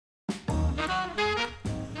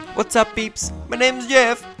What's up, peeps? My name's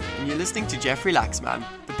Jeff, and you're listening to Jeff Relax Man,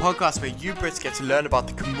 the podcast where you Brits get to learn about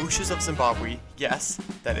the kombuchas of Zimbabwe. Yes,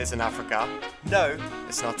 that is in Africa. No,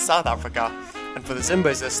 it's not South Africa. And for the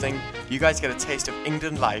Zimbos listening, you guys get a taste of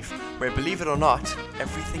England life, where, believe it or not,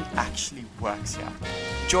 everything actually works here.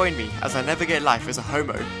 Join me as I navigate life as a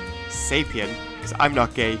homo sapien, because I'm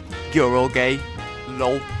not gay, you're all gay.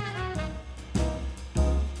 Lol.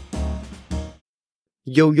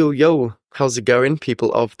 Yo, yo, yo. How's it going,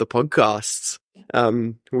 people of the podcasts?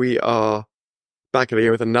 We are back again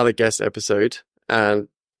with another guest episode, and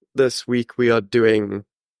this week we are doing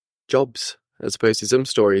jobs as opposed to Zim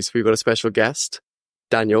stories. We've got a special guest,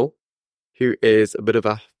 Daniel, who is a bit of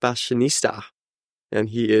a fashionista, and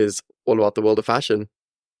he is all about the world of fashion.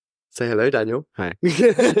 Say hello, Daniel. Hi.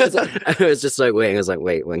 I was just like waiting. I was like,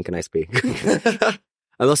 wait, when can I speak? And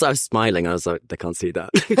also I was smiling. I was like, they can't see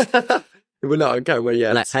that. We're not on camera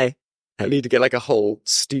yet. Like, hey. I need to get like a whole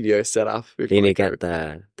studio set up. You need to get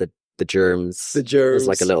the germs. The germs. There's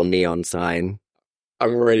like a little neon sign.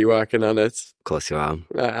 I'm already working on it. Of course you are.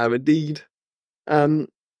 I am indeed. Okay,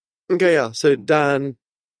 yeah. So Dan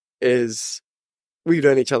we've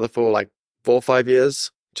known each other for like 4 or 5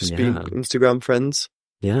 years. Just been Instagram friends.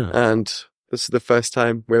 Yeah. And this is the first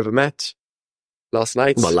time we ever met. Last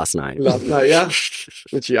night. Well, last night, yeah.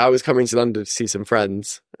 Literally, I was coming to London to see some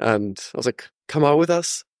friends, and I was like, come out with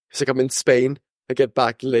us. He's like, I'm in Spain. I get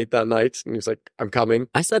back late that night, and he was like, I'm coming.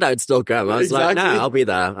 I said I'd still come. I was like, no, I'll be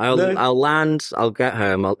there. I'll land, I'll get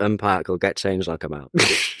home, I'll unpack, I'll get changed, I'll come out.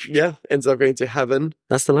 Yeah, ends up going to heaven.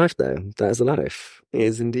 That's the life, though. That is the life. It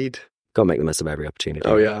is indeed. Gotta make the most of every opportunity.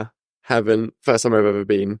 Oh, yeah. Heaven. First time I've ever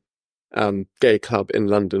been. Gay club in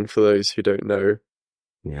London, for those who don't know.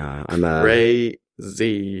 Yeah, I'm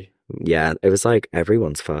crazy. Yeah, it was like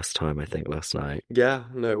everyone's first time, I think, last night. Yeah,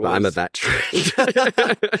 no, it was. But I'm a veteran.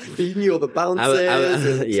 You knew all the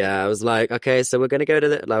bounces. Yeah, I was like, okay, so we're going to go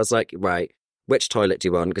to I was like, right, which toilet do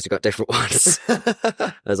you want? Because you've got different ones.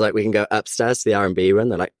 I was like, we can go upstairs to the R&B one.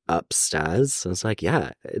 They're like, upstairs? I was like,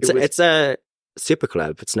 yeah, it's a super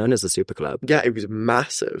club. It's known as a super club. Yeah, it was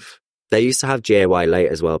massive. They used to have GAY late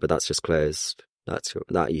as well, but that's just closed.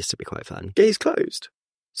 That used to be quite fun. Gay's closed.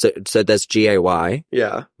 So there's GAY,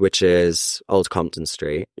 yeah, which is Old Compton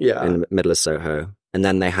Street, yeah, in the middle of Soho, and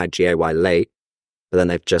then they had GAY late, but then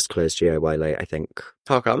they've just closed GAY late. I think.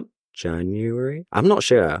 How come? January? I'm not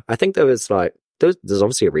sure. I think there was there's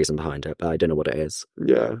obviously a reason behind it, but I don't know what it is.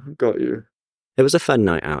 Yeah, got you. It was a fun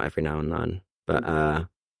night out every now and then, but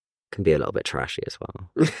can be a little bit trashy as well.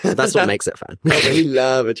 That's what makes it fun. We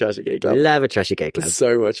love a trashy gay club. Love a trashy gay club. It's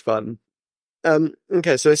so much fun.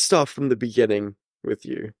 Okay, so let's start from the beginning with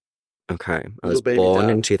you. Okay, I was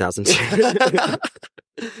born in 2002.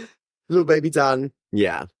 Little baby Dan.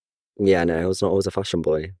 Yeah, no, I was not always a fashion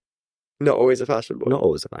boy. Not always a fashion boy. Not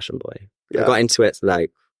always a fashion boy. Yeah. I got into it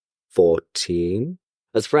like 14.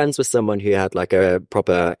 I was friends with someone who had like a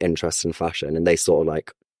proper interest in fashion, and they sort of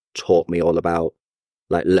like taught me all about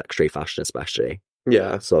like luxury fashion, especially.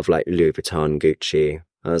 Yeah. Sort of like Louis Vuitton, Gucci.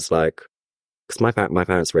 I was like, because my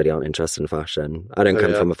parents really aren't interested in fashion. I don't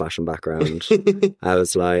come from a fashion background. I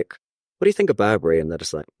was like, what do you think of Burberry? And they're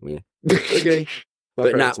just like, yeah. Okay.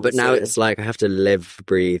 But now it's like I have to live,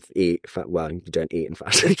 breathe, eat. Well, you don't eat in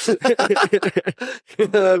fashion.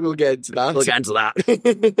 We'll get into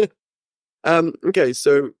that. Okay,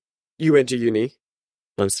 so you went to uni.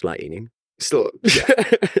 I'm still at uni. Still,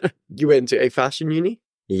 yeah. You went to a fashion uni?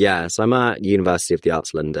 Yeah, so I'm at University of the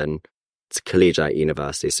Arts London. It's a collegiate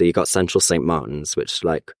university. So you got Central St. Martin's, which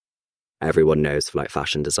like everyone knows for like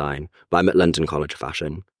fashion design. But I'm at London College of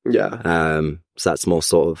Fashion. Yeah. So that's more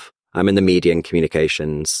sort of, I'm in the media and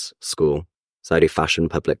communications school. So I do fashion,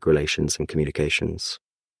 public relations and communications.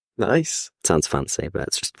 Nice. Sounds fancy, but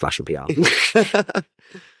it's just fashion PR.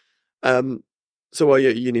 So while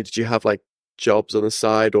you're at uni, did you have like jobs on the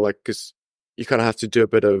side, or like, because you kind of have to do a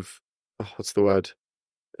bit of, what's the word?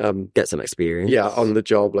 Get some experience. Yeah, on the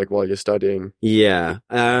job, like while you're studying. Yeah.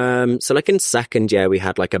 So like in second year, we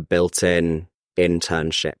had like a built-in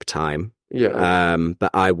internship time. Yeah. But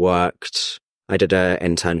I did an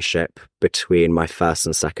internship between my first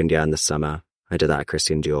and second year in the summer. I did that at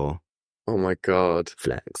Christian Dior. Oh my God.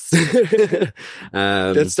 Flex.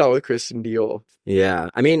 Let's start with Christian Dior. Yeah.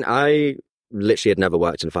 I mean, I literally had never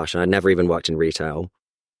worked in fashion. I never even worked in retail.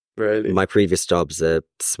 Really? My previous job's a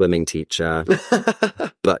swimming teacher,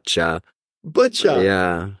 butcher. Butcher?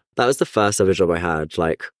 Yeah. That was the first ever job I had,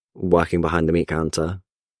 like working behind the meat counter.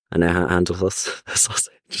 And I handle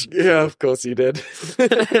sausage. Yeah, of course you did.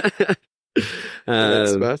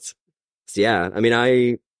 Expert. Yeah, I mean,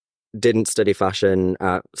 I didn't study fashion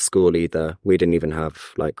at school either. We didn't even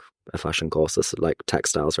have like a fashion course, like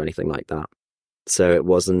textiles or anything like that. So it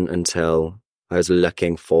wasn't until I was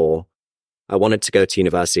I wanted to go to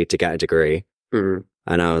university to get a degree. Mm.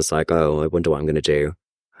 And I was like, oh, I wonder what I'm going to do.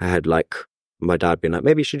 I had like my dad being like,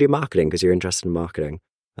 maybe you should do marketing because you're interested in marketing.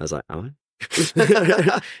 I was like, oh.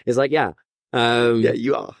 He's like, yeah. Yeah,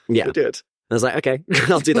 you are. Yeah. You did. I was like, okay,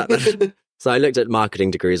 I'll do that then. So I looked at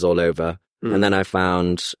marketing degrees all over. And then I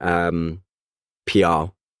found PR,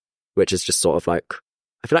 which is just sort of like,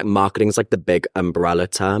 I feel like marketing is like the big umbrella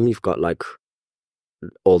term. You've got like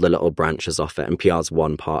all the little branches off it, and PR is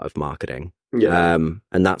one part of marketing. Yeah.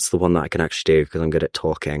 And that's the one that I can actually do because I'm good at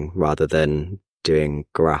talking rather than doing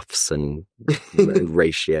graphs and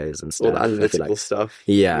ratios and stuff. All the analytical stuff.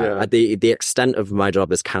 Yeah. The extent of my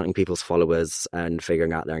job is counting people's followers and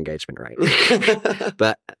figuring out their engagement rate.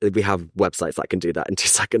 But we have websites that can do that in 2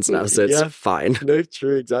 seconds now, so it's fine. No,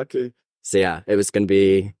 true, exactly. So yeah, it was going to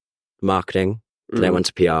be marketing. Then I went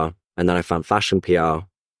to PR, and then I found fashion PR.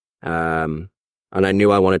 And I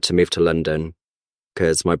knew I wanted to move to London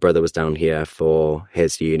because my brother was down here for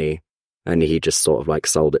his uni. And he just sort of like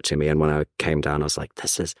sold it to me. And when I came down, I was like,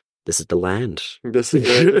 this is the land. This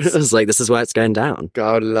is I was like, this is where it's going down.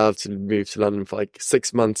 God, I'd love to move to London for like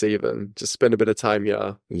 6 months even. Just spend a bit of time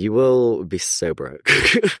here. You will be so broke.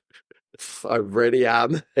 I really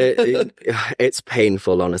am. It's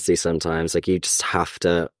painful, honestly, sometimes. Like, you just have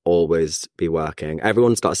to always be working.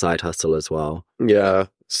 Everyone's got a side hustle as well. Yeah,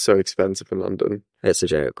 so expensive in London. It's a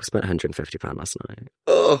joke. I spent £150 last night.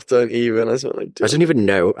 Oh, don't even. That's what I do. I don't even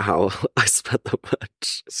know how I spent that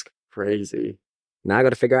much. It's crazy. Now I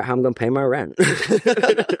got to figure out how I'm going to pay my rent.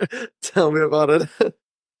 Tell me about it.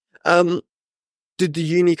 Did the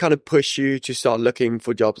uni kind of push you to start looking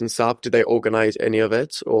for jobs and stuff? Did they organize any of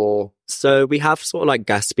it, or? So we have sort of like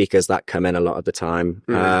guest speakers that come in a lot of the time,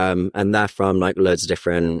 and they're from like loads of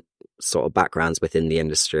different sort of backgrounds within the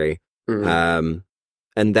industry. And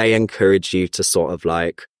they encourage you to sort of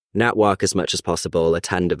like network as much as possible,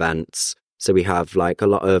 attend events. So we have like a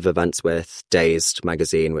lot of events with Dazed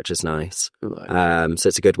magazine, which is nice. Right. So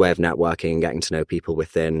it's a good way of networking and getting to know people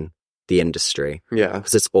within the industry. Yeah.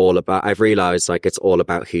 Because it's all about, I've realized like it's all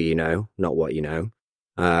about who you know, not what you know.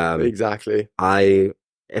 Exactly.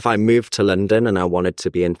 If I moved to London and I wanted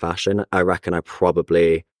to be in fashion, I reckon I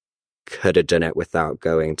probably could have done it without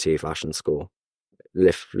going to fashion school.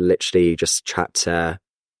 Literally just chat to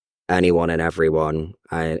anyone and everyone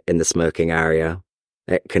in the smoking area.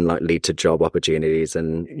 It can like lead to job opportunities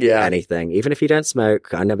and anything. Even if you don't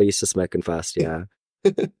smoke, I never used to smoke in first year.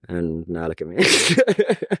 And now look at me.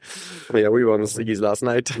 Yeah, we were on the Siggies last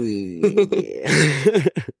night.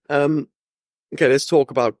 Okay, let's talk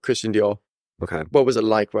about Christian Dior. Okay. What was it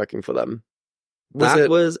like working for them?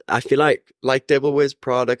 I feel like Devil Wears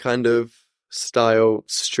Prada kind of style,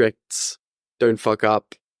 strict, don't fuck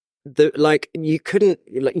up. You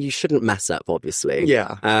shouldn't mess up, obviously.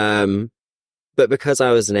 Yeah. But because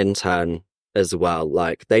I was an intern as well,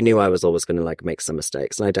 like they knew I was always going to like make some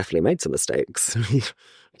mistakes, and I definitely made some mistakes. Made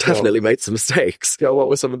some mistakes. Yeah, what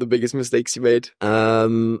were some of the biggest mistakes you made?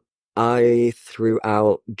 I threw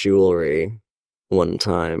out jewelry one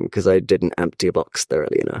time because I didn't empty a box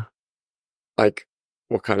thoroughly enough. Like,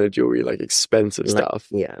 what kind of jewelry? Like expensive stuff?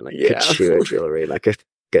 Yeah, like couture jewelry, like a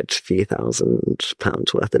good few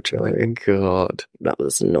 £1,000 worth of jewelry. Oh, God. That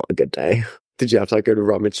was not a good day. Did you have to like go to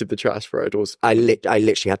rummage through the trash for it? Or I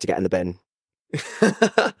literally had to get in the bin.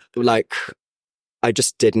 Like, I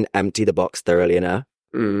just didn't empty the box thoroughly enough.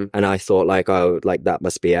 And I thought like, oh, like that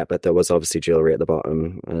must be it. But there was obviously jewelry at the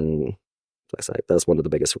bottom. And like I say, that's one of the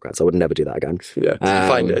biggest regrets. I would never do that again. Yeah. Did you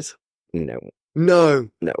find it? No.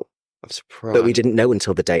 I'm surprised. But we didn't know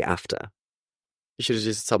until the day after. You should have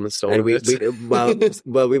just someone stolen it.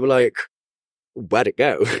 Well, we were like, where'd it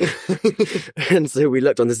go? And so we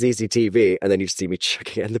looked on the CCTV, and then you see me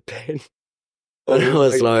chucking it in the bin. And I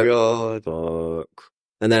was like, God. Fuck.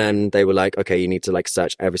 And then they were like, okay, you need to like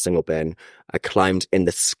search every single bin. I climbed in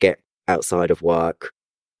the skip outside of work.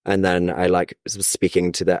 And then I like was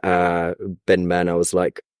speaking to the bin men. I was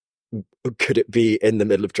like, could it be in the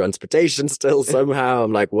middle of transportation still somehow?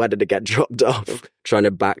 I'm like, where did it get dropped off? Trying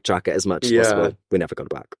to backtrack it as much as possible. We never got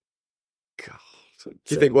it back. God.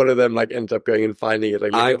 Do you think one of them like ended up going and finding it?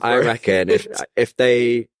 Like, I reckon if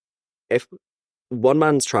one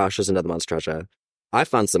man's trash is another man's treasure. I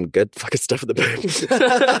found some good fucking stuff in the bin.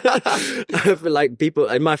 For like people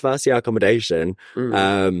in my first year accommodation,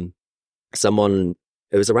 it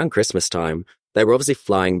was around Christmas time. They were obviously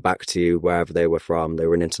flying back to wherever they were from. They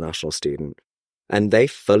were an international student. And they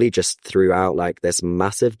fully just threw out like this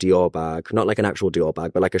massive Dior bag, not like an actual Dior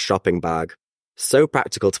bag, but like a shopping bag. So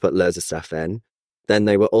practical to put loads of stuff in. Then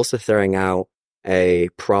they were also throwing out a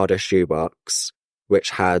Prada shoebox,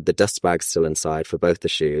 which had the dust bag still inside for both the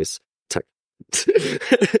shoes.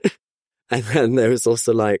 And then there was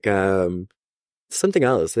also like something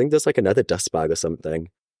else. I think there's like another dust bag or something.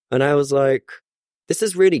 And I was like, this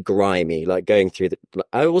is really grimy, like going through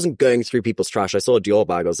I wasn't going through people's trash. I saw a Dior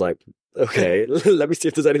bag. I was like, okay, let me see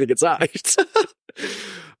if there's anything inside.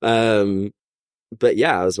 But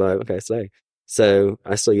yeah, I was like, okay, so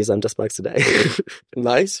I still use them dust bags today.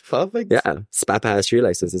 Nice, perfect. Yeah, spare pair of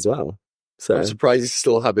shoelaces as well. So I'm surprised you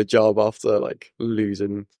still have a job after like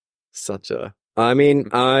losing such a. I mean,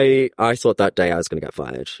 I thought that day I was going to get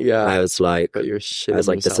fired. Yeah, I was like, but you're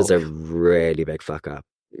this is a really big fuck up.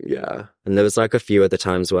 Yeah. And there was like a few other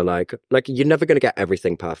times where like you're never going to get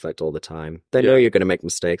everything perfect all the time. They know you're going to make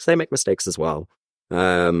mistakes. They make mistakes as well.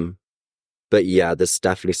 But yeah, there's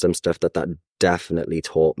definitely some stuff that definitely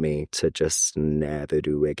taught me to just never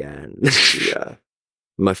do again. Yeah.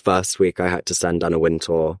 My first week I had to send Anna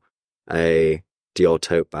Wintour a Dior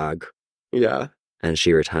tote bag. Yeah. And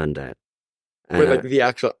she returned it. But like the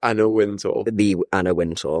actual Anna Wintour. The Anna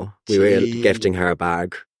Wintour. We were gifting her a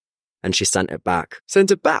bag. And she sent it back. Sent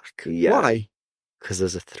it back? Yeah. Why? Because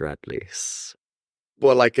there's a thread loose.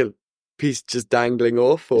 Well, like a piece just dangling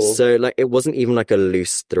off? Or? So, like, it wasn't even like a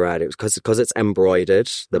loose thread. It was because it's embroidered,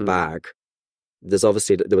 the bag. There was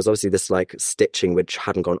obviously this, like, stitching which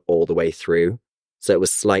hadn't gone all the way through. So it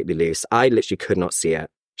was slightly loose. I literally could not see it.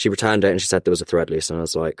 She returned it and she said there was a thread loose. And I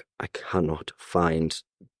was like, I cannot find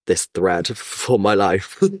this thread for my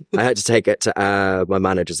life. I had to take it to my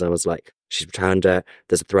managers and I was like, she's returned it.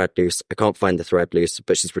 There's a thread loose. I can't find the thread loose,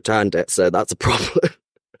 but she's returned it. So that's a problem.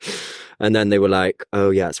 And then they were like, oh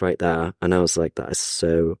yeah, it's right there. And I was like, that is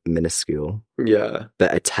so minuscule. Yeah.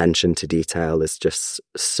 But attention to detail is just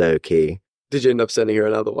so key. Did you end up sending her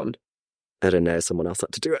another one? I don't know. Someone else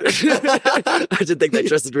had to do it. I didn't think they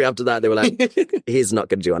trusted me after that. They were like, he's not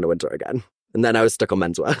going to do Anna Wintour again. And then I was stuck on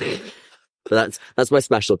menswear. But that's my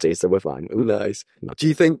specialty, so we're fine. Nice. Do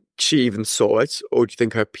you think she even saw it, or do you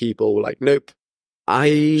think her people were like, nope?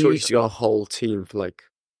 Sure, she's got a whole team for like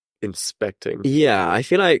inspecting. Yeah, I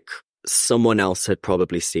feel like someone else had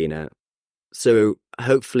probably seen it, so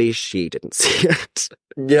hopefully she didn't see it.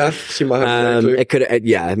 Yeah, she might have. It could,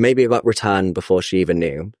 maybe it got returned before she even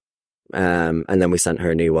knew, and then we sent her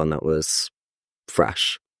a new one that was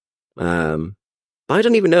fresh. I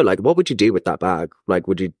don't even know, like, what would you do with that bag? Like,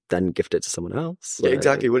 would you then gift it to someone else? Yeah,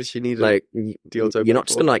 exactly. What does she need? Like, you're not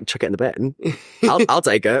just going to, like, chuck it in the bin. I'll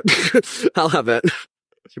take it. I'll have it.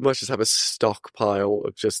 She must just have a stockpile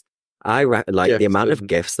of just... the amount of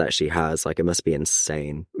gifts that she has, like, it must be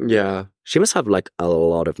insane. Yeah. She must have, like, a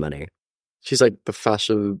lot of money. She's, like, the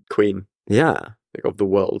fashion queen. Yeah. Like, of the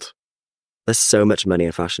world. There's so much money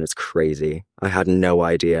in fashion, it's crazy. I had no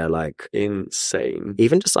idea, like... Insane.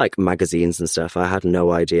 Even just, like, magazines and stuff, I had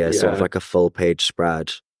no idea. Yeah. Sort of, like, a full-page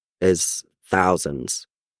spread is thousands.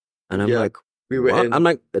 And I'm like, I'm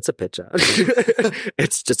like, it's a picture.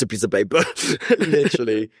 It's just a piece of paper.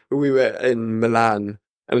 Literally. We were in Milan,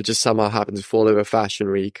 and it just somehow happened to fall over Fashion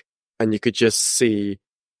Week, and you could just see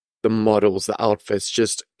the models, the outfits,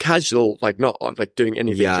 just casual, like, not on, like, doing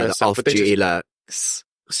anything. Yeah, the off-duty looks.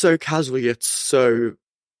 So casually, it's so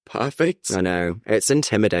perfect. I know. It's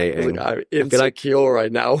intimidating. I'm insecure right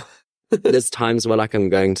now. There's times where like I'm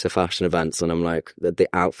going to fashion events and I'm like, the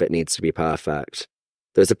outfit needs to be perfect.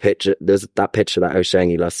 There's that picture that I was showing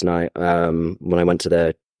you last night when I went to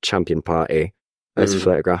the champion party. I was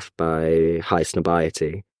photographed by High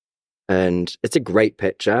Snobiety. And it's a great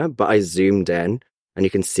picture, but I zoomed in and you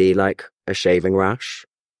can see like a shaving rash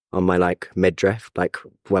on my like midriff, like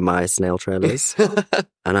where my snail trail is.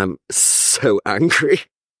 And I'm so angry.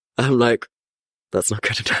 I'm like, that's not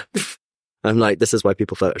good enough. I'm like, this is why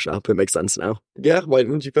people Photoshop. It makes sense now. Yeah, why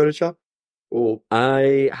didn't you Photoshop? Or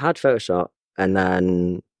I had Photoshop, and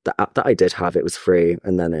then the app that I did have, it was free,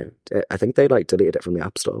 and then I think they like deleted it from the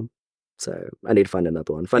App Store. So I need to find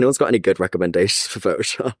another one. If anyone's got any good recommendations for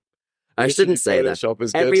Photoshop. I shouldn't say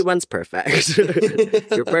that. Everyone's perfect.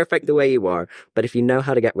 You're perfect the way you are. But if you know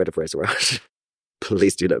how to get rid of razor rash,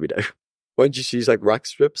 please do let me know. Why don't you use like rack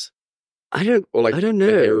strips? I don't know.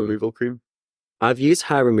 Hair removal cream? I've used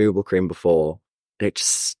hair removal cream before and it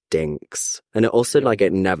just stinks. And it also like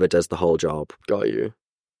it never does the whole job. Got you.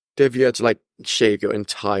 Have you had to like shave your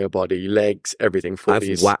entire body, legs, everything for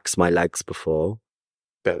I've waxed my legs before.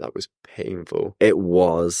 Bet that was painful. It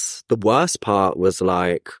was. The worst part was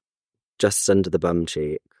like just under the bum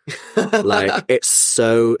cheek. Like it's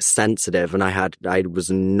so sensitive and I was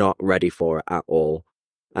not ready for it at all.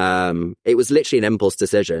 It was literally an impulse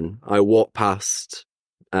decision. I walked past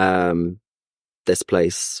this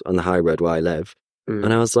place on the high road where I live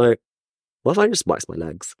and I was like, what if I just wax my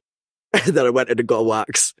legs? And then I went in and got a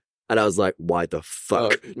wax. And I was like, why the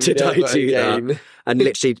fuck did I do that? And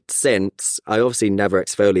literally since, I obviously never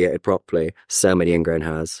exfoliated properly. So many ingrown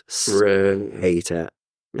hairs. Really? Hate it.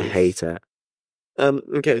 I hate it.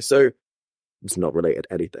 Okay, so it's not related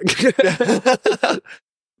to anything.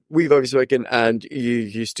 we've obviously spoken, and you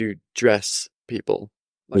used to dress people.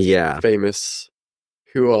 Like yeah. Famous.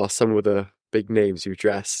 Who are some of the big names you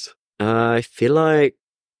dressed? I feel like...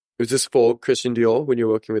 Was this for Christian Dior when you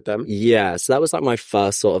were working with them? Yeah, so that was like my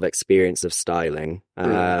first sort of experience of styling.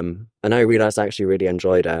 And I realised I actually really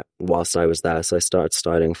enjoyed it whilst I was there. So I started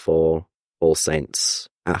styling for All Saints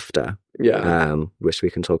after. Yeah. Which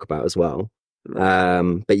we can talk about as well.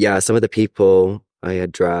 But yeah, some of the people I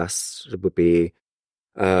had dressed would be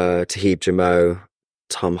Tahib Jamo,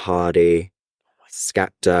 Tom Hardy,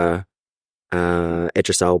 Skepta,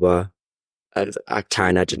 Idris Elba,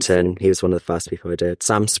 Taron Egerton. He was one of the first people I did.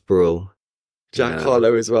 Sam Spruill, Jack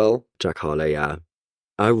Harlow as well. Jack Harlow, yeah.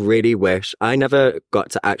 I really wish I never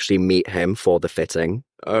got to actually meet him for the fitting.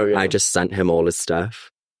 Oh yeah. I just sent him all his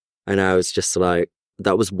stuff, and I was just like,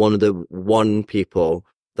 that was one of the people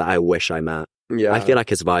that I wish I met. Yeah, I feel like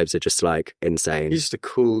his vibes are just like insane. He's just a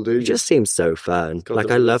cool dude. He just seems so fun.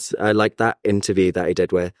 Like I like that interview that he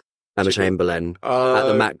did with Emma Chamberlain at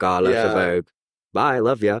the Met Gala for Vogue. Bye, I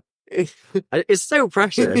love you. It's so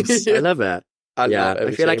precious. I love it.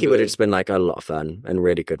 I feel like he would have just been like a lot of fun and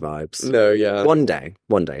really good vibes. No, yeah. One day,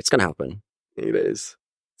 it's gonna happen. It is.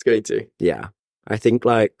 It's going to. Yeah, I think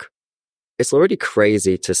like it's already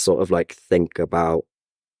crazy to sort of like think about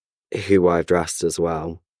who I've dressed as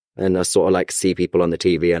well, and I sort of like see people on the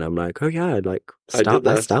TV, and I'm like, oh yeah, like I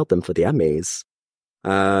styled them for the Emmys.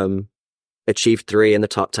 Achieved 3 in the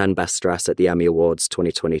top 10 best dress at the Emmy Awards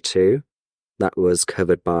 2022. That was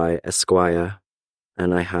covered by Esquire.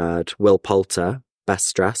 And I had Will Poulter,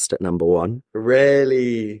 best dressed at number 1.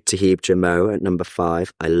 Really? Tahib Jamo at number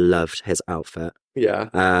 5. I loved his outfit. Yeah.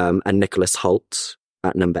 And Nicholas Hoult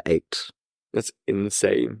at number 8. That's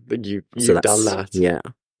insane that you've done that. Yeah.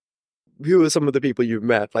 Who are some of the people you've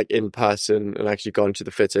met, like in person, and actually gone to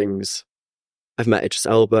the fittings? I've met Idris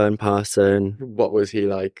Elba in person. What was he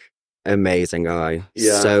like? Amazing guy.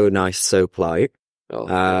 Yeah. So nice, so polite. Oh,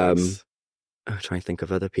 nice. I'm trying to think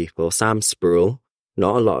of other people. Sam Spruill.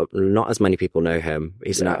 Not as many people know him.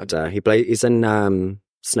 He's an actor. He's in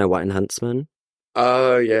Snow White and Huntsman.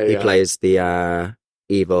 Oh, yeah, He plays the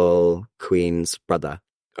evil queen's brother.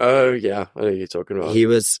 Oh, yeah. I know who you're talking about. He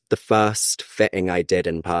was the first fitting I did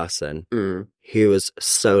in person. He was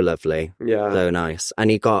so lovely. Yeah. So nice. And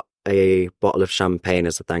he got a bottle of champagne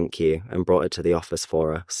as a thank you and brought it to the office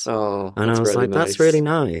for us. Oh, and I was really like, nice. that's really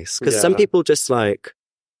nice. Because some people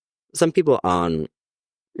some people aren't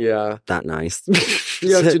that nice.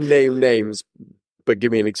 You have to name names, but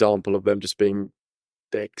give me an example of them just being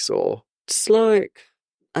dicks or... Just like,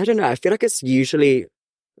 I don't know. I feel like it's usually...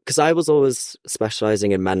 Because I was always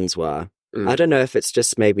specialising in menswear. I don't know if it's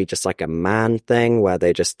just maybe just like a man thing where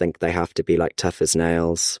they just think they have to be like tough as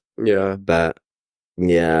nails. Yeah. But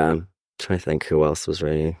yeah, I'm trying to think who else was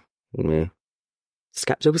really... Yeah.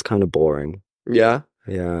 Skepta was kind of boring. Yeah?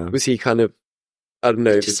 Yeah. Was he kind of... I don't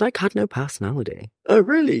know. Just like had no personality. Oh,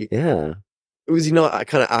 really? Yeah. Was he not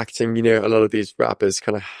kind of acting, a lot of these rappers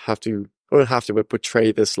kind of but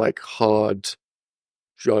portray this like hard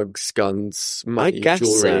drugs, guns, money, I guess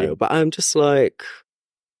jewelry. so, but I'm just like,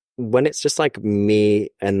 when it's just like me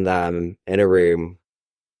and them in a room,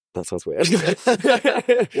 that sounds weird.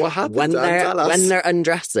 What happens when they're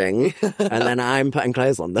undressing and then I'm putting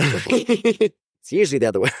clothes on them? It's usually the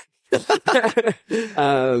other way.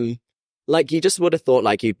 Like you just would have thought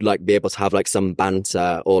like you'd like be able to have like some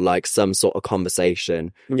banter or like some sort of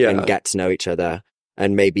conversation and get to know each other,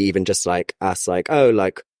 and maybe even just like ask like, oh,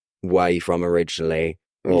 like where are you from originally?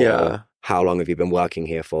 Or how long have you been working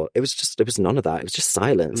here for? It was none of that. It was just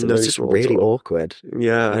silence. It was just really awkward.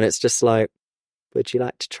 Yeah. And it's just like, would you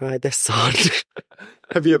like to try this on?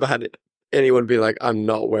 Have you ever had anyone be like, I'm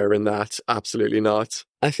not wearing that? Absolutely not.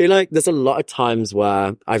 I feel like there's a lot of times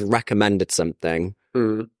where I've recommended something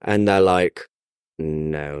and they're like,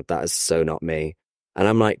 no, that is so not me. And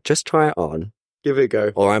I'm like, just try it on. Give it a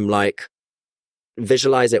go. Or I'm like,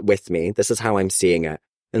 visualize it with me. This is how I'm seeing it.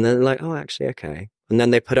 And then they're like, oh, actually, okay. And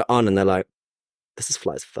then they put it on and they're like, this is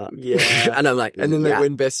fly as fuck. Yeah. And I'm like, and then they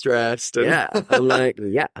win best dressed. And... Yeah. I'm like,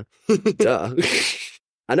 yeah, duh.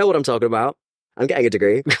 I know what I'm talking about. I'm getting a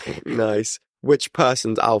degree. Nice. Which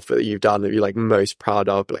person's outfit that you've done that you're like most proud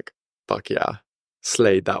of? Like, fuck yeah,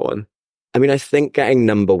 slayed that one. I mean, I think getting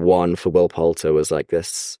number 1 for Will Poulter was like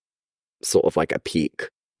this sort of like a peak.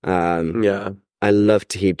 Yeah. I love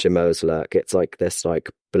Tahib Jamo's look. It's like this like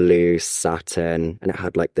blue satin, and it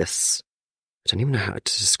had like this, I don't even know how to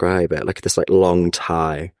describe it, like this like long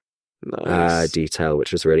tie Nice. detail,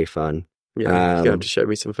 which was really fun. Yeah, you're gonna have to show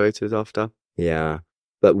me some photos after. Yeah.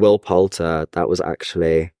 But Will Poulter, that was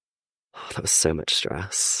actually, that was so much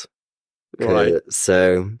stress. Right.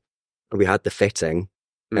 So we had the fitting,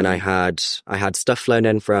 and I had stuff flown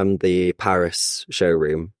in from the Paris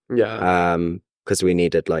showroom. Yeah. Because we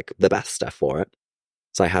needed like the best stuff for it.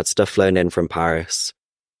 So I had stuff flown in from Paris,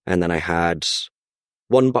 and then I had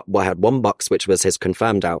one box which was his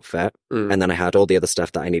confirmed outfit, and then I had all the other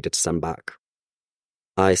stuff that I needed to send back.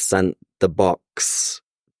 I sent the box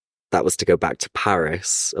that was to go back to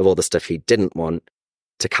Paris of all the stuff he didn't want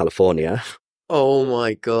to California. Oh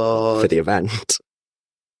my God. For the event.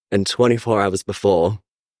 And 24 hours before,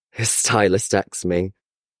 his stylist texts me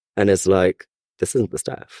and is like, "This isn't the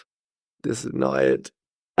stuff. This is not it."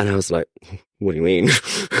 And I was like, "What do you mean?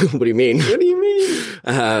 What do you mean? What do you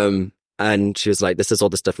mean? And she was like, "This is all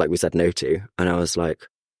the stuff like we said no to." And I was like,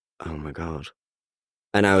 "Oh my God."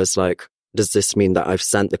 And I was like, "Does this mean that I've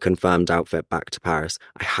sent the confirmed outfit back to Paris?"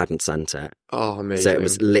 I hadn't sent it. Oh, amazing.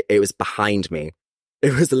 So it was behind me.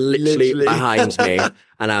 It was literally behind me.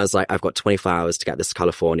 And I was like, "I've got 24 hours to get this to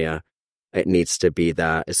California. It needs to be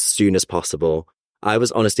there as soon as possible." I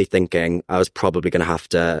was honestly thinking I was probably going to have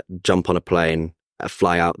to jump on a plane,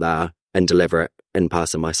 fly out there and deliver it in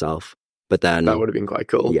person myself. But then that would have been quite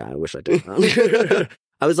cool. Yeah, I wish I did that.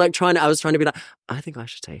 I was trying to be like, I think I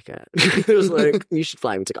should take it. It was like, you should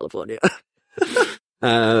fly me to California.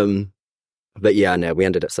 But yeah, no, we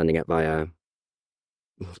ended up sending it via, I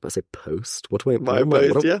was about to say post. What do I? Via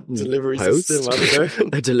post, yeah. Delivery system, I don't know.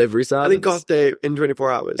 A delivery service. And it got there in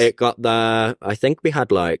 24 hours. It got there, I think we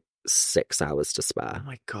had like 6 hours to spare. Oh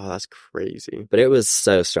my God, that's crazy. But it was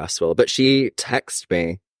so stressful. But she texted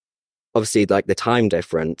me, obviously like the time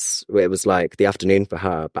difference, it was like the afternoon for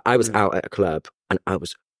her, but I was out at a club and I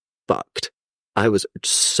was fucked. I was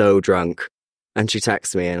so drunk. And she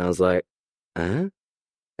texted me and I was like, And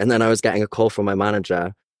then I was getting a call from my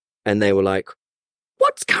manager and they were like,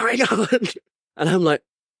 "What's going on?" And I'm like,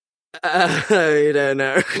 "I don't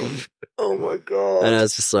know." Oh my God. And I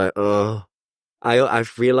was just like, oh, I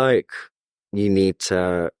feel like you need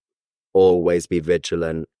to always be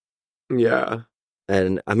vigilant. Yeah.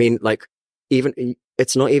 And I mean, like, even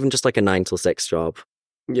it's not even just like a 9 till 6 job.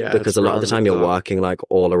 Yeah. Because a lot of the time you're working like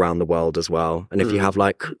all around the world as well. And if you have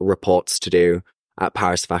like reports to do at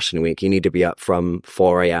Paris Fashion Week, you need to be up from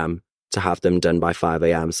 4 a.m. to have them done by 5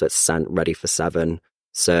 a.m. So it's sent ready for 7.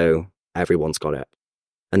 So everyone's got it.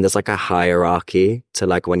 And there's like a hierarchy to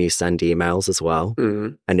like when you send emails as well.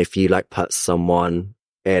 And if you like put someone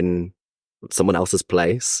in someone else's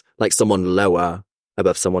place, like someone lower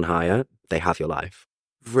above someone higher, they have your life.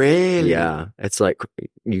 Really? Yeah. It's like,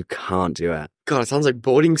 you can't do it. God, it sounds like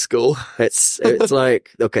boarding school. It's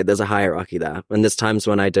like, okay, there's a hierarchy there. And there's times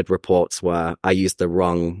when I did reports where I used the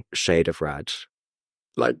wrong shade of red.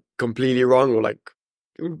 Like completely wrong or like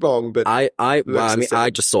wrong, but I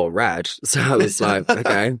just saw red. So I was like,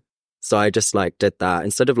 okay. So I just like did that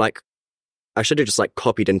instead of like, I should have just like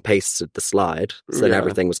copied and pasted the slide so that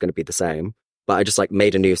everything was going to be the same. But I just like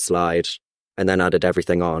made a new slide and then added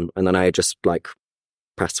everything on. And then I just like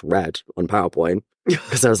pressed red on PowerPoint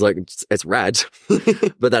because I was like, it's red.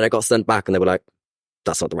 But then I got sent back and they were like,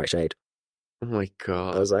 "That's not the right shade." Oh my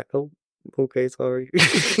God. I was like, "Oh, okay, sorry."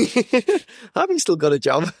 Have you still got a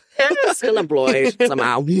job? Yeah, still employed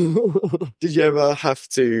somehow. Did you ever have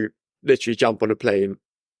to literally jump on a plane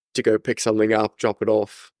to go pick something up, drop it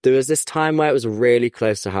off? There was this time where it was really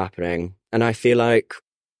close to happening. And I feel like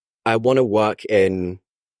I want to work in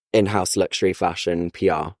in-house luxury fashion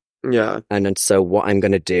PR. Yeah. And so what I'm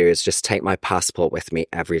going to do is just take my passport with me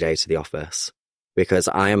every day to the office because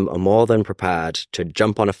I am more than prepared to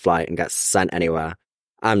jump on a flight and get sent anywhere.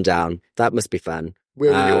 I'm down. That must be fun.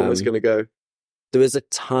 Where were you almost going to go? There was a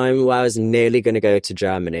time where I was nearly going to go to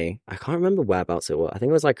Germany. I can't remember whereabouts it was. I think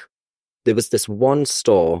it was like, there was this one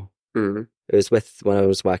store. It was when I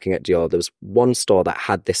was working at Dior. There was one store that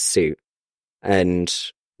had this suit and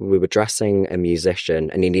we were dressing a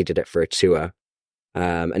musician and he needed it for a tour.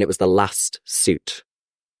 And it was the last suit.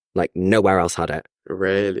 Like nowhere else had it.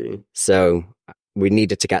 Really? So we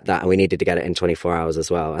needed to get that and we needed to get it in 24 hours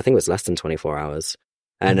as well. I think it was less than 24 hours.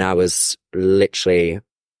 And I was literally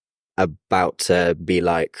about to be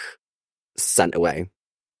like sent away.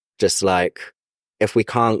 Just like, if we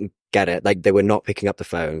can't get it, like they were not picking up the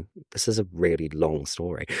phone. This is a really long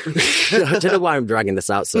story. I don't know why I'm dragging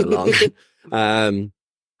this out so long.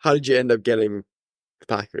 How did you end up getting the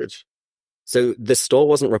package? So the store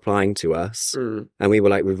wasn't replying to us, and we were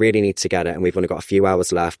like, we really need to get it, and we've only got a few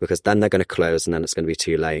hours left because then they're going to close and then it's going to be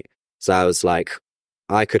too late. So I was like,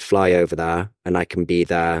 I could fly over there and I can be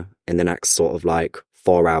there in the next sort of like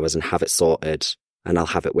 4 hours and have it sorted, and I'll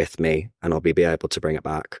have it with me and I'll be able to bring it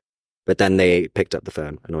back. But then they picked up the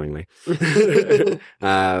phone, annoyingly. But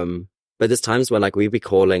there's times where like we'd be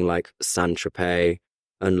calling like Saint-Tropez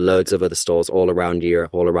and loads of other stores all around Europe,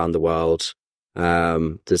 all around the world.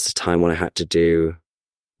 There's a time when I had to do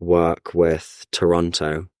work with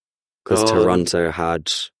Toronto because Toronto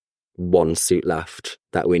had one suit left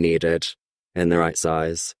that we needed in the right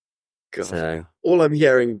size. God. So all I'm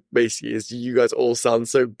hearing basically is you guys all sound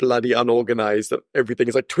so bloody unorganized that everything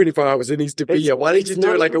is like 24 hours. It needs to be here. Why didn't you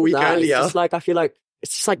do it like a week earlier? It's just like, I feel like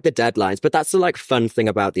it's just like the deadlines, but that's the like fun thing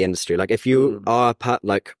about the industry. Like if you are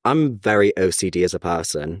like, I'm very OCD as a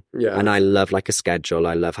person, and I love like a schedule.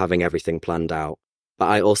 I love having everything planned out, but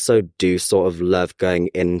I also do sort of love going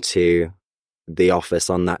into the office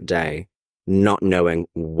on that day, not knowing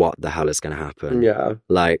what the hell is going to happen. Yeah.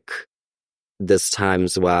 Like there's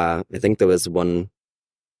times where I think there was one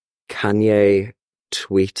Kanye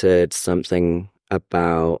tweeted something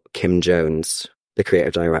about Kim Jones, the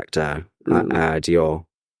creative director at Dior,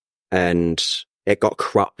 and it got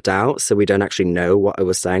cropped out, so we don't actually know what I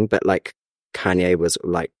was saying, but like Kanye was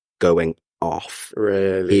like going off.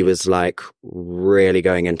 Really? He was like really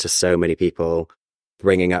going into so many people,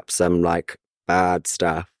 bringing up some like bad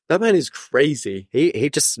stuff. That man is crazy.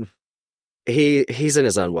 He's in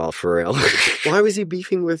his own world for real. Why was he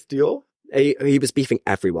beefing with Dior? He was beefing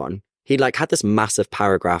everyone. He like had this massive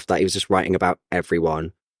paragraph that he was just writing about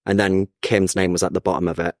everyone. And then Kim's name was at the bottom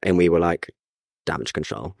of it. And we were like, damage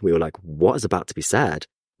control. We were like, what is about to be said?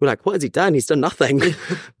 We're like, what has he done? He's done nothing.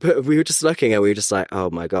 But we were just looking and we were just like, oh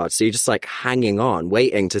my God. So you're just like hanging on,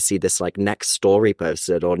 waiting to see this like next story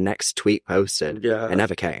posted or next tweet posted. Yeah. It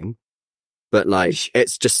never came. But like,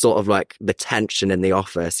 it's just sort of like the tension in the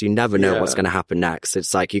office. You never know what's going to happen next.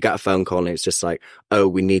 It's like you get a phone call and it's just like, oh,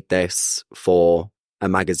 we need this for a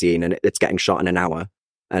magazine and it's getting shot in an hour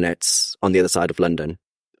and it's on the other side of London.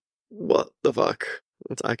 What the fuck?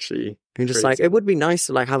 It's actually You're just crazy. like, it would be nice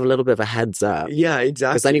to like have a little bit of a heads up. Yeah,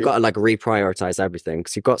 exactly. Because then you've got to like reprioritize everything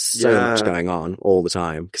because you've got so much going on all the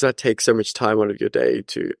time. Because that takes so much time out of your day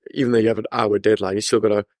to, even though you have an hour deadline, you still got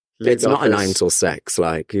to leave It's the not a office. 9 till 6.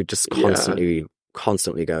 Like you're just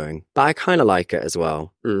constantly going. But I kind of like it as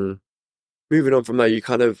well. Moving on from that, you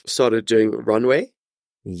kind of started doing runway.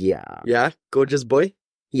 Yeah. Yeah, gorgeous boy.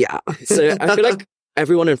 Yeah. So I feel like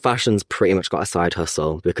everyone in fashion's pretty much got a side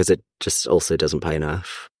hustle because it just also doesn't pay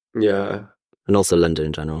enough. Yeah. And also London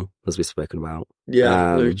in general, as we've spoken about.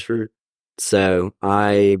 Yeah, very true. So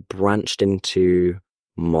I branched into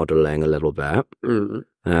modelling a little bit.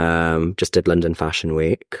 Just did London Fashion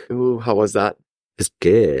Week. Ooh, how was that? It's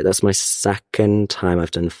good. That's my second time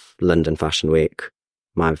I've done London Fashion Week.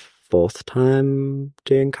 My 4th time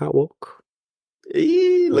doing catwalk.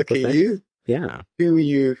 Look at you. Yeah. Who are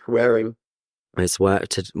you wearing? It's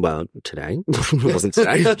today. It wasn't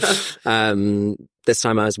today. This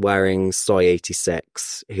time I was wearing Soy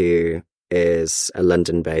 86, who is a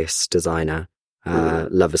London-based designer.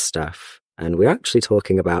 Love his stuff. And we're actually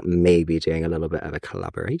talking about maybe doing a little bit of a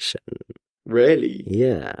collaboration. Really?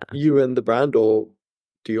 Yeah. You and the brand or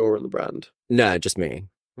Dior and the brand? No, just me.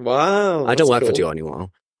 Wow. I don't work for cool. Dior anymore.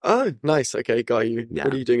 Oh, nice. Okay, got you. Yeah.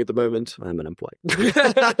 What are you doing at the moment? I'm unemployed. You're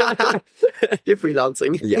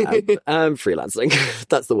freelancing. Yeah, I'm freelancing.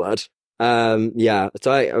 That's the word. Yeah.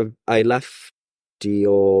 So I left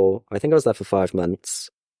Dior. I think I was there for 5 months.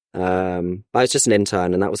 I was just an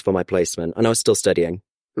intern, and that was for my placement, and I was still studying.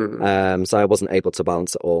 So I wasn't able to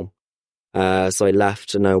balance it all. So I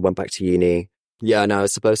left and I went back to uni. Yeah, and I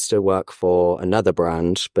was supposed to work for another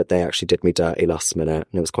brand, but they actually did me dirty last minute,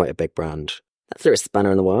 and it was quite a big brand. That threw a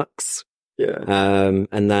spanner in the works. Yeah.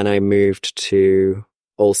 And then I moved to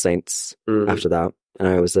All Saints after that, and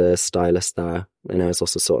I was a stylist there, and I was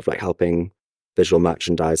also sort of like helping visual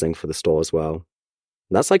merchandising for the store as well.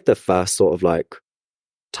 And that's like the first sort of like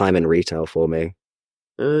time in retail for me.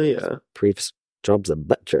 Oh, yeah. Previous job's a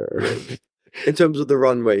butcher. In terms of the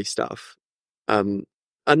runway stuff, I don't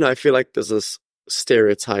know, I feel like there's this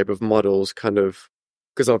stereotype of models kind of,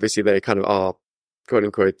 because obviously they kind of are, quote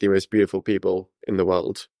unquote, the most beautiful people in the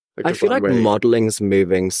world. Like I feel like modeling's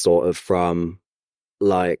moving sort of from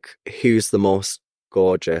like who's the most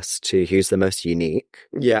gorgeous to who's the most unique.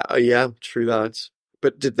 Yeah, true that.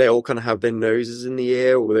 But did they all kind of have their noses in the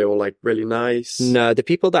air, or were they all like really nice? No, the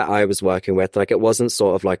people that I was working with, like it wasn't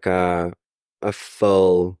sort of like a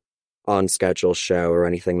full on schedule show or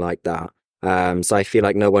anything like that. So I feel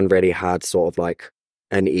like no one really had sort of like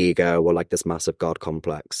an ego or like this massive god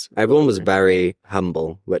complex. Everyone was very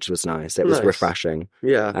humble, which was nice. It was Nice. refreshing.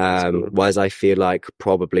 Yeah. That's cool. Whereas I feel like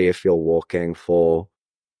probably if you're walking for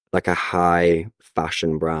like a high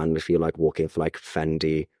fashion brand, if you're like walking for like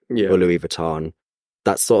Fendi Yeah. or Louis Vuitton,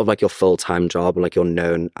 that's sort of like your full-time job, and like you're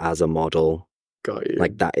known as a model. Got you.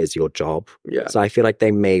 Like that is your job. Yeah. So I feel like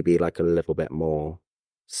they may be like a little bit more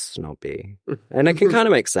snobby. And it can kind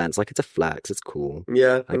of make sense. Like it's a flex, it's cool.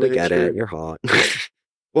 Yeah. Like no, we get true. it, you're hot.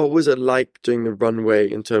 What was it like doing the runway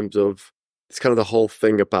in terms of it's kind of the whole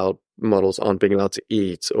thing about models aren't being allowed to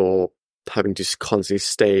eat or having to constantly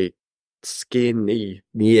stay skinny?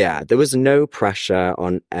 Yeah, there was no pressure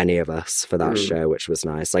on any of us for that show, which was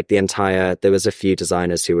nice. Like there was a few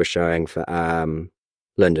designers who were showing for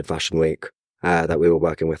London Fashion Week that we were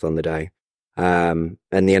working with on the day. And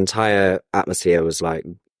the entire atmosphere was like,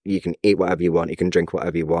 you can eat whatever you want, you can drink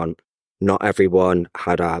whatever you want. Not everyone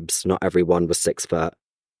had abs, not everyone was 6 foot,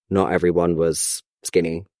 not everyone was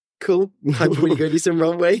skinny. Cool. Time for me to go do some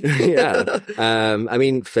runway. Yeah. I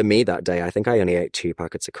mean, for me that day, I think I only ate 2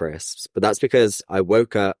 packets of crisps, but that's because I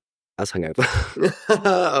woke up, I was hungover.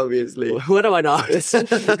 Obviously. What am I not?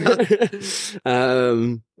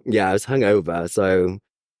 Yeah, I was hungover. So,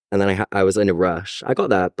 and then I was in a rush. I got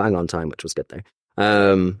there bang on time, which was good though.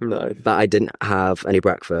 Nice. But I didn't have any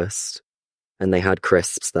breakfast, and they had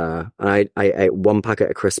crisps there. And I ate 1 packet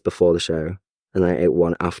of crisps before the show, and I ate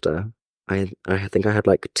 1 after. I think I had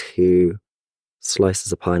like 2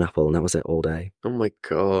 slices of pineapple, and that was it all day. Oh my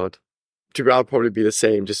God. I'll probably be the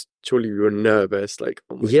same. Just surely you were nervous, like,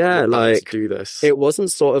 oh my Yeah, God, I have like, to do this. It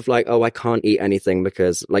wasn't sort of like, oh, I can't eat anything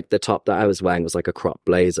because like the top that I was wearing was like a crop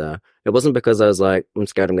blazer. It wasn't because I was like, I'm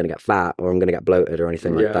scared I'm going to get fat or I'm going to get bloated or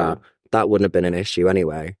anything like that. That wouldn't have been an issue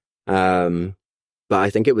anyway. But I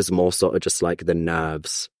think it was more sort of just like the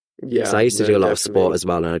nerves. Yeah. So I used to do a lot of definitely. sport as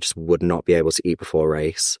well, and I just would not be able to eat before a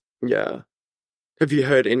race. Yeah. Have you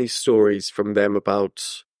heard any stories from them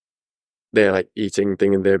about their like eating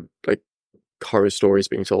thing and their like horror stories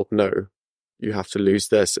being told, no, you have to lose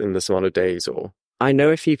this in this amount of days? Or I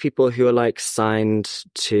know a few people who are like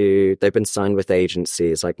they've been signed with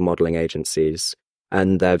agencies, like modeling agencies,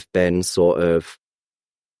 and they've been sort of,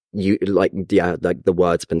 like the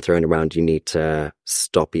word's been thrown around, you need to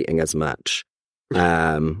stop eating as much,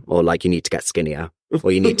 or like you need to get skinnier,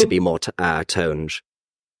 or you need to be more toned.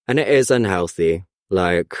 And it is unhealthy.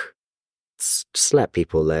 Like, just let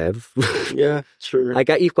people live. yeah, true. I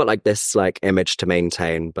get you've got like this like image to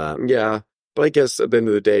maintain, but yeah. But I guess at the end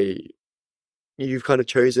of the day, you've kind of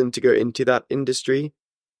chosen to go into that industry.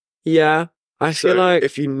 Yeah, I feel like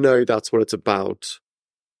if you know that's what it's about,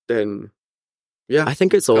 then yeah. I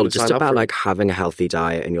think it's all just sign up about for it. like having a healthy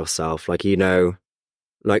diet in yourself. Like, you know,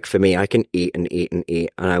 like for me, I can eat and eat and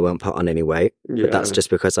eat and I won't put on any weight. Yeah. But that's just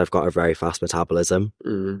because I've got a very fast metabolism.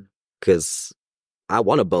 Because I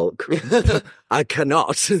want to bulk. I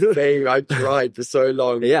cannot. Same, I tried for so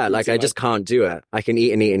long. Yeah, like I just can't do it. I can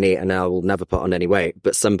eat and eat and eat and I will never put on any weight.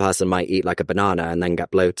 But some person might eat like a banana and then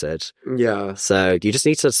get bloated. Yeah. So you just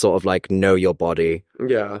need to sort of like know your body.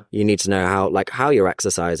 Yeah. You need to know how you're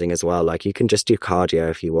exercising as well. Like you can just do cardio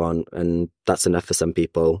if you want, and that's enough for some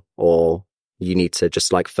people. Or you need to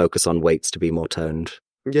just like focus on weights to be more toned.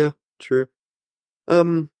 Yeah, true.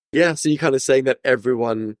 Yeah, so you're kind of saying that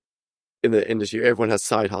everyone in the industry, everyone has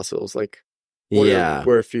side hustles. Like, what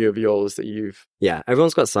were a few of yours that you've... Yeah,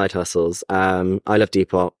 everyone's got side hustles. I love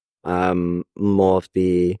Depop. More of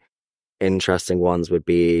the interesting ones would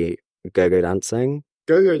be go-go dancing.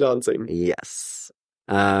 Go-go dancing? Yes.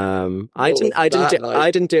 I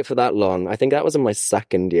didn't do it for that long. I think that was in my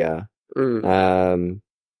second year.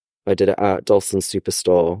 I did it at Dalston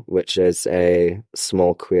Superstore, which is a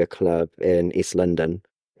small queer club in East London.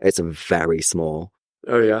 It's very small.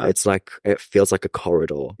 Oh, yeah? It's like, it feels like a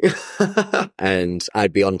corridor. And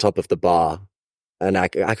I'd be on top of the bar, and I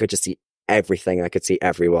could just see everything. I could see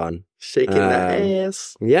everyone. Shaking their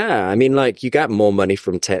ass. Yeah, I mean, like, you get more money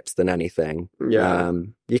from tips than anything. Yeah.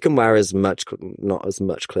 You can wear not as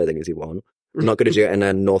much clothing as you want. I'm not going to do it in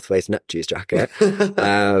a North Face nut juice jacket.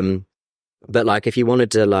 But, like, if you wanted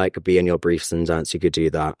to, like, be in your briefs and dance, you could do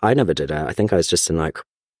that. I never did it. I think I was just in, like,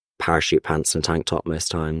 parachute pants and tank top most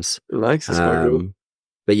times. Nice, that's quite cool.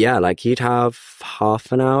 But yeah, like you'd have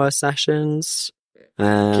half an hour sessions.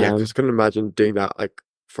 Yeah, I just couldn't imagine doing that like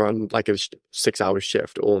for like a 6-hour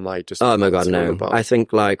shift all night. Just oh my god, no! I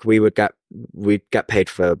think like we'd get paid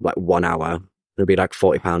for like 1 hour. It'd be like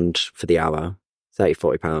 £40 for the hour,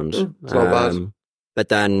 £30-40. It's not bad. But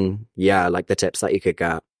then yeah, like the tips that you could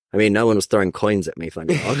get. I mean, no one was throwing coins at me, thank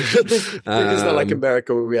God. It's not like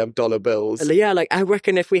America where we have dollar bills. Yeah, like I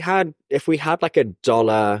reckon if we had like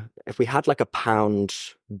 $1, if we had like a pound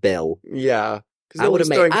bill. Yeah. I would have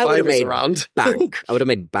made around. bank. I would have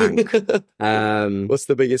made bank. What's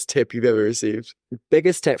the biggest tip you've ever received?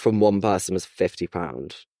 Biggest tip from one person was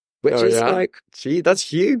 £50, which is like, gee,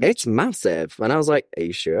 that's huge. It's massive. And I was like, are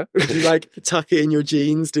you sure? Did you like tuck it in your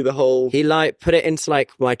jeans, do the whole? He like put it into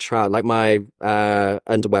like my my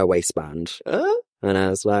underwear waistband. And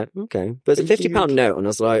I was like, okay. But it's a £50 note, and I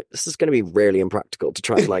was like, this is going to be really impractical to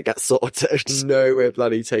try and like get sorted. Nowhere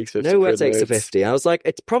bloody takes 50. Nowhere takes a 50. I was like,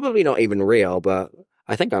 it's probably not even real, but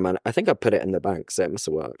I think I put it in the bank, so it must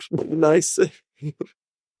have worked. Nice.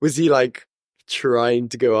 Was he like trying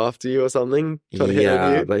to go after you or something? Trying to hit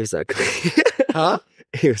on you? But he was ugly. Huh?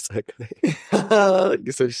 He was ugly.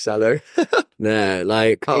 You're so shallow. No,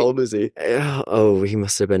 like... How old was he? Oh, he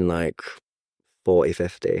must have been like 40,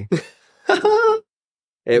 50.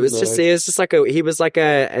 It was just, he was like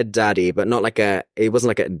a daddy, but not like he wasn't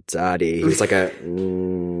like a daddy. He was like a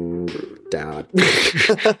dad.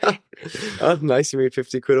 Oh, nice. You made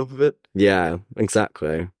 50 quid off of it. Yeah,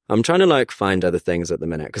 exactly. I'm trying to like find other things at the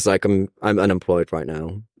minute because like I'm unemployed right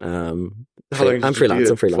now. I'm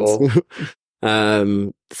freelance.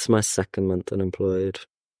 It's my second month unemployed.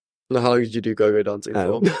 How long did you do go-go dancing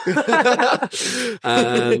for?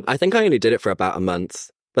 I think I only did it for about a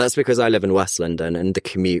month. But that's because I live in West London and the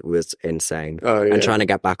commute was insane. Oh, yeah. And trying to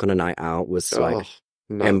get back on a night out was like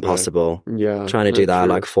impossible. Yeah. Trying to do that at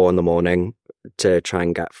like 4 a.m. to try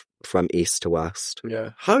and get from east to west.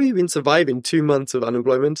 Yeah. How have you been surviving 2 months of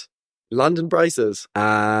unemployment? London prices.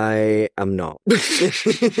 I am not.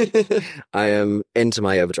 I am into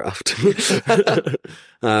my overdraft.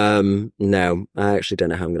 No, I actually don't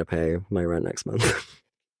know how I'm going to pay my rent next month.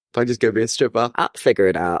 If I just go be a stripper. I'll figure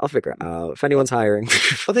it out. If anyone's hiring.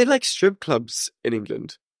 Are they like strip clubs in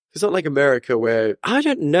England? It's not like America where... I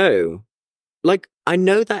don't know. Like, I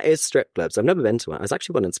know that is strip clubs. I've never been to one. I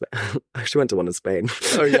actually went to one in Spain.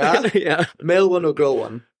 Oh, yeah? Yeah. Male one or girl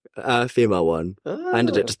one? Female one. Oh. I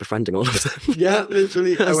ended up just befriending all of them. Yeah,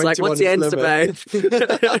 literally. I was like, what's your Insta,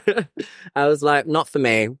 babe? I was like, not for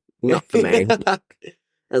me. Not for me.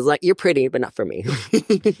 I was like, you're pretty, but not for me.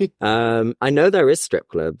 I know there is strip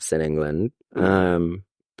clubs in England.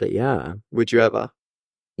 But yeah. Would you ever?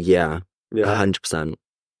 Yeah. Yeah. 100%.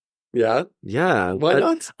 Yeah? Yeah. Why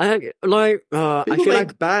not? I like, I feel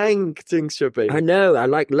like bank doing stripping. I know. I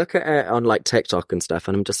like look at it on like TikTok and stuff,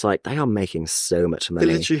 and I'm just like, they are making so much money.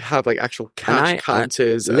 They literally have like actual cash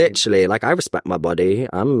counters. Literally, like I respect my body.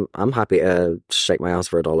 I'm happy to shake my ass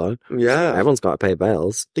for $1. Yeah. Everyone's got to pay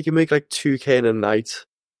bills. They can make like 2K in a night.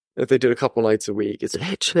 If they did a couple nights a week, it's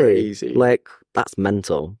literally crazy. Like, that's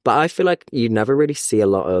mental. But I feel like you never really see a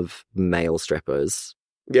lot of male strippers.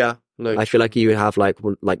 Yeah. No. I feel like you have like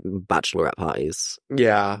bachelorette parties.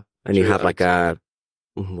 Yeah. And you have like a,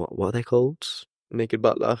 what are they called? Naked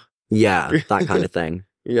butler. Yeah, that kind of thing.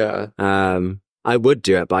 Yeah. I would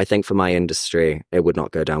do it, but I think for my industry, it would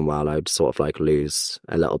not go down well. I would sort of like lose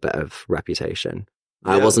a little bit of reputation.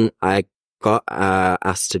 Yeah. I got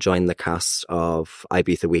asked to join the cast of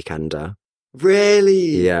Ibiza Weekender.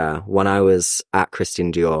 Really? Yeah, when I was at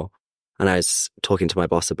Christian Dior, and I was talking to my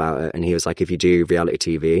boss about it, and he was like, if you do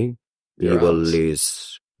reality TV, you will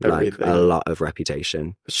lose like a lot of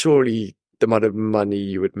reputation. Surely the amount of money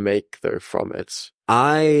you would make though from it.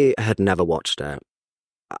 I had never watched it.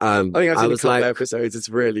 I think I've seen a couple episodes. It's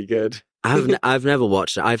really good. I've never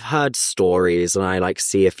watched it. I've heard stories, and I like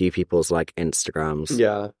see a few people's like Instagrams.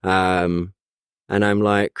 Yeah. And I'm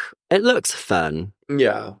like, it looks fun.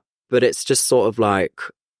 Yeah. But it's just sort of like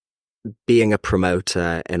being a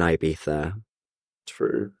promoter in Ibiza.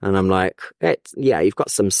 True. And I'm like, you've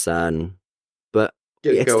got some sun, but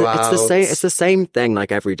it's the same thing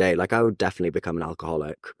like every day. Like I would definitely become an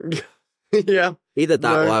alcoholic. Yeah. Either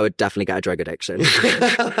that or I would definitely get a drug addiction.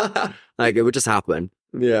 Like it would just happen.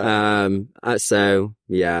 Yeah. So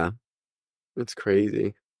yeah. It's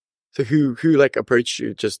crazy. So who like approached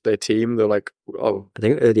you? Just their team? They're like, oh. I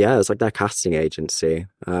think it's like their casting agency.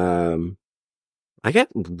 I get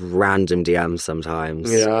random DMs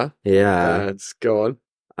sometimes. Yeah. Yeah. Let's go on.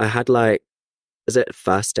 I had like, is it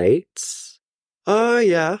first dates? Oh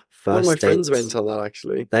yeah. One of my friends dates. went on that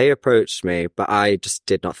actually. They approached me, but I just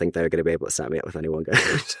did not think they were going to be able to set me up with anyone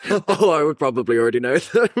good. Oh, I would probably already know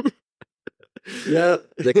them. Yeah.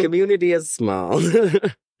 The community is small.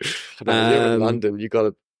 You're in London, you got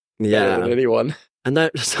to better than anyone. And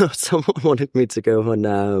then someone wanted me to go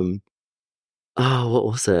on, what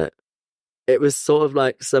was it? It was sort of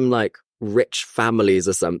like some like rich families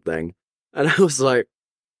or something. And I was like,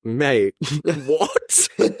 mate, what?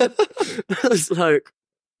 I was like,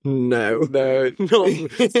 no,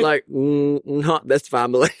 it's like, not this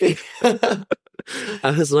family.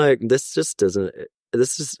 I was like, this just doesn't. I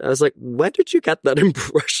was like, where did you get that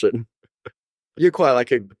impression? You're quite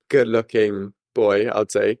like a good-looking boy,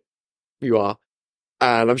 I'd say. You are.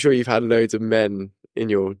 And I'm sure you've had loads of men in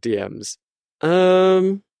your DMs.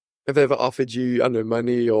 Have they ever offered you, I don't know,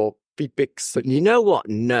 money or feet pics? You know what?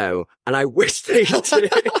 No. And I wish they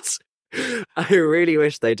did. I really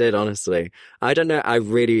wish they did, honestly. I don't know. I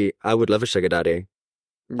would love a sugar daddy.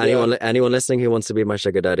 Yeah. Anyone listening who wants to be my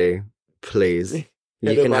sugar daddy, please.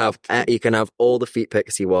 You can have all the feet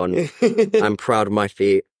pics you want. I'm proud of my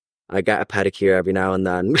feet. I get a pedicure every now and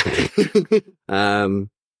then.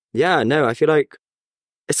 Yeah, no, I feel like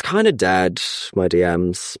it's kind of dead, my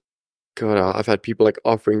DMs. God, I've had people like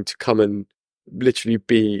offering to come and literally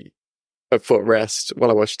be a footrest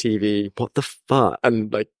while I watch TV. What the fuck?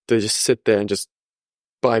 And like they just sit there and just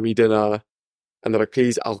buy me dinner. And they're like,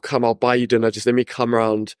 please, I'll buy you dinner. Just let me come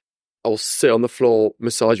around. I'll sit on the floor,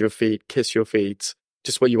 massage your feet, kiss your feet.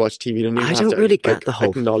 Just while you watch TV. I don't really get the whole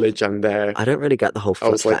acknowledge I'm there. I don't really get the whole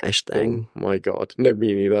foot fetish thing. Oh my God. No,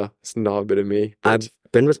 me neither. It's not a bit of me. I've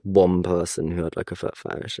been with one person who had like a foot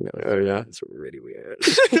fetish, and it's really weird.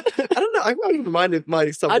 I don't know. I wouldn't mind if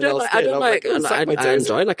someone else did. I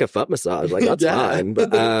enjoy like a foot massage. Like that's fine.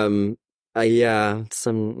 But yeah.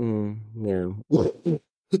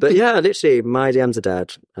 But yeah, literally, my DMs are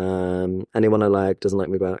dead. Anyone I like doesn't like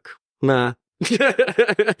me back. Nah.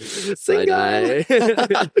 Single.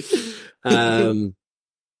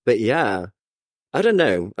 But yeah, I don't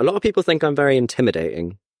know. A lot of people think I'm very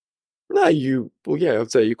intimidating. No,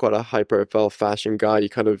 I'd say you're quite a high-profile fashion guy. You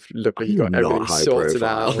kind of look like you got everything sorted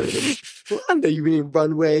out. Well, I know you've been in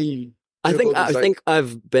runway. I think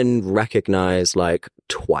I've been recognized like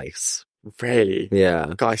twice. Really?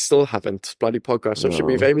 Yeah. God, I still haven't. Bloody podcast. So should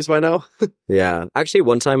be famous by now. Yeah. Actually,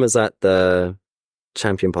 one time I was at the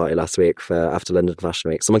champion party last week after London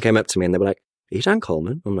Fashion Week. Someone came up to me and they were like, "Are you Dan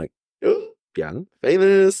Coleman?" I'm like, "Yeah."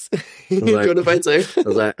 Famous. Do you want a photo? I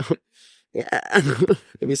was like, "Yeah."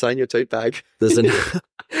 Let me sign your tote bag. And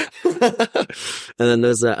then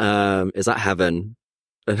there's is that Heaven?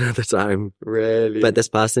 Another time. Really? But this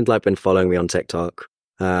person's like been following me on TikTok.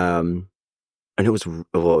 And it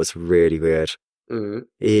was really weird. Mm.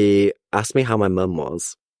 He asked me how my mum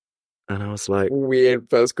was. And I was like... Weird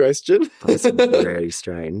first question. That's really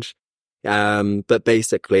strange. But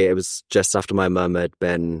basically, it was just after my mum had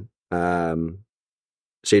been...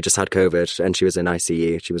 she just had COVID and she was in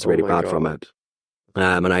ICU. She was really bad from it.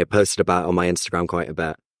 And I posted about it on my Instagram quite a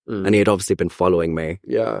bit. Mm. And he had obviously been following me.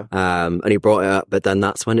 Yeah. And he brought it up. But then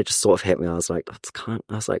that's when it just sort of hit me. I was like,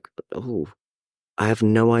 oh, I have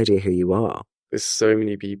no idea who you are. There's so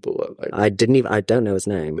many people that like... I don't know his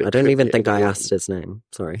name. I don't even think I asked his name.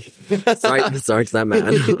 Sorry to that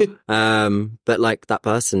man. But like that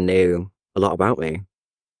person knew a lot about me.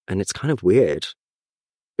 And it's kind of weird.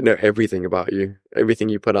 Know everything about you. Everything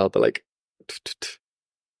you put out there, like...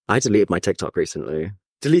 I deleted my TikTok recently.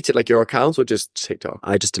 Deleted like your accounts or just TikTok?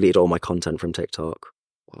 I just deleted all my content from TikTok.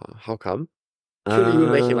 Wow, how come? Surely you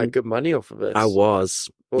were making like good money off of it. I was.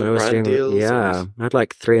 Brand deals? Yeah. I had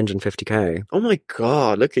like 350k. Oh my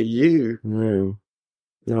God, look at you. No,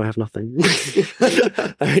 I have nothing.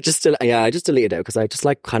 I just deleted it because I just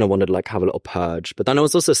like kind of wanted to like have a little purge. But then I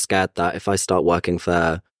was also scared that if I start working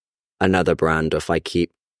for another brand, or if I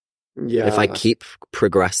keep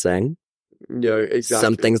progressing, exactly,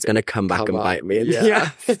 something's going to come back and bite me. Yeah.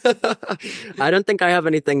 I don't think I have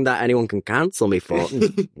anything that anyone can cancel me for.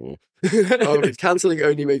 Cancelling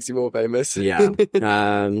only makes you more famous. Yeah.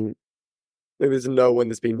 There's no one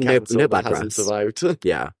that's been cancelled that hasn't survived.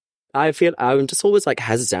 Yeah. I feel I'm just always like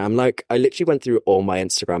hesitant. I'm like, I literally went through all my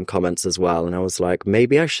Instagram comments as well, and I was like,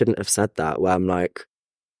 maybe I shouldn't have said that. Where I'm like,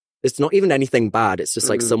 it's not even anything bad. It's just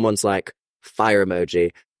like someone's like fire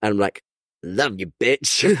emoji, and I'm like, love you,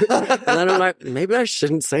 bitch. And then I'm like, maybe I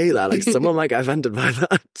shouldn't say that. Like, someone might get offended by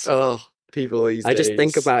that. Oh, people these days. I just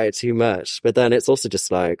think about it too much. But then it's also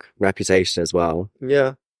just like reputation as well.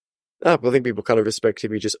 Yeah. I think people kind of respect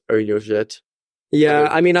if you just own your shit. Yeah,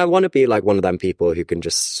 I mean, I want to be like one of them people who can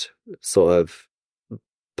just sort of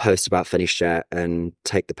post about funny shit and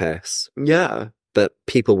take the piss. Yeah. But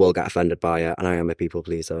people will get offended by it, and I am a people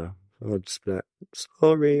pleaser. I'll just be like,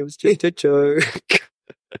 sorry, it was just a joke.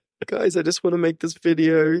 Guys, I just want to make this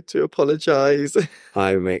video to apologise.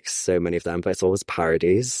 I make so many of them, but it's always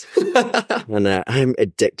parodies. And I'm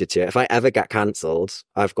addicted to it. If I ever get cancelled,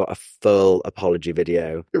 I've got a full apology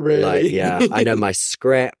video. Really? Like, yeah, I know my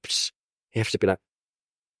script. You have to be like,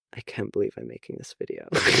 I can't believe I'm making this video.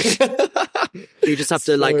 You just have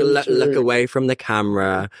to like look away from the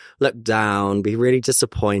camera, look down, be really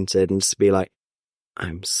disappointed, and just be like,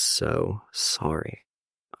 I'm so sorry.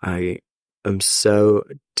 I I'm so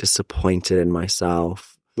disappointed in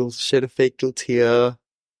myself. You'll shed a fake little tear.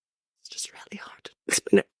 It's just really hard.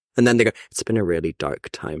 And then they go, it's been a really dark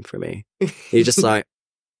time for me. You're just like,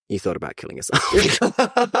 you thought about killing yourself.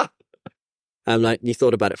 I'm like, you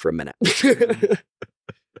thought about it for a minute.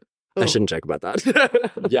 I shouldn't joke about that.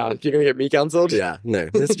 Yeah, you're going to get me cancelled? Yeah, no,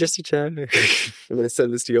 it's just a joke. I'm going to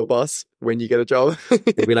send this to your boss when you get a job.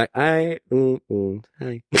 You'll be like, hi.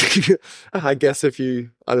 I guess if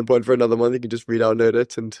you unemployed for another month, you can just read out, note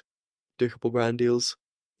it, and do a couple brand deals.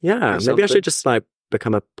 Yeah, maybe I should just like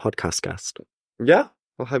become a podcast guest. Yeah,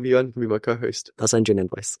 I'll have you on to be my co-host. I'll send you an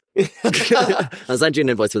invoice. I'll send you an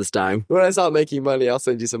invoice for this time. When I start making money, I'll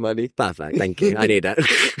send you some money. Perfect, thank you. I need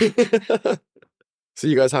it. So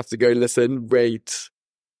you guys have to go listen, rate,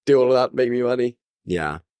 do all of that, make me money.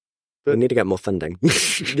 Yeah. But we need to get more funding.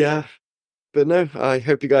 Yeah. But no, I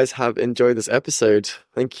hope you guys have enjoyed this episode.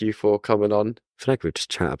 Thank you for coming on. I feel like we've just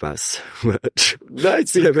chat about so much. No,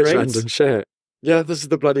 it's been so much great. random shit. Yeah, this is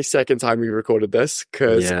the bloody second time we recorded this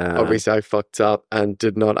because obviously I fucked up and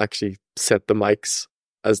did not actually set the mics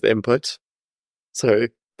as the input. So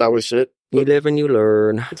that was shit. You live and you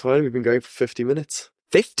learn. It's fine. We've been going for 50 minutes.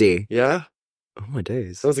 50? Yeah. Oh my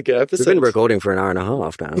days. That was a good episode. We've been recording for an hour and a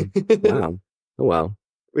half now. Wow. Oh well.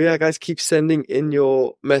 Well, yeah, guys, keep sending in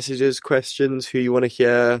your messages, questions, who you want to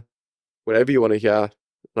hear, whatever you want to hear,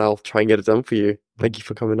 and I'll try and get it done for you. Thank you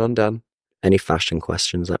for coming on, Dan. Any fashion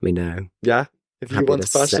questions, let me know. Yeah. If you want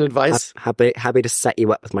fashion advice. Happy to set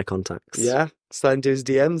you up with my contacts. Yeah. Slide into his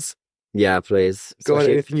DMs. Yeah, please. Go on,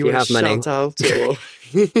 anything you want to shout out or...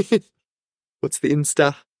 What's the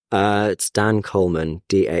Insta? It's Dan Coleman,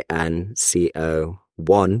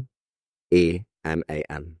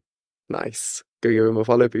 DANCO1EMAN. Nice. Go give him a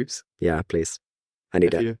follow, peeps. Yeah, please. I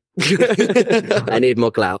need it. I need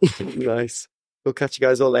more clout. Nice. We'll catch you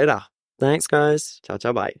guys all later. Thanks, guys. Ciao,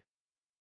 ciao, bye.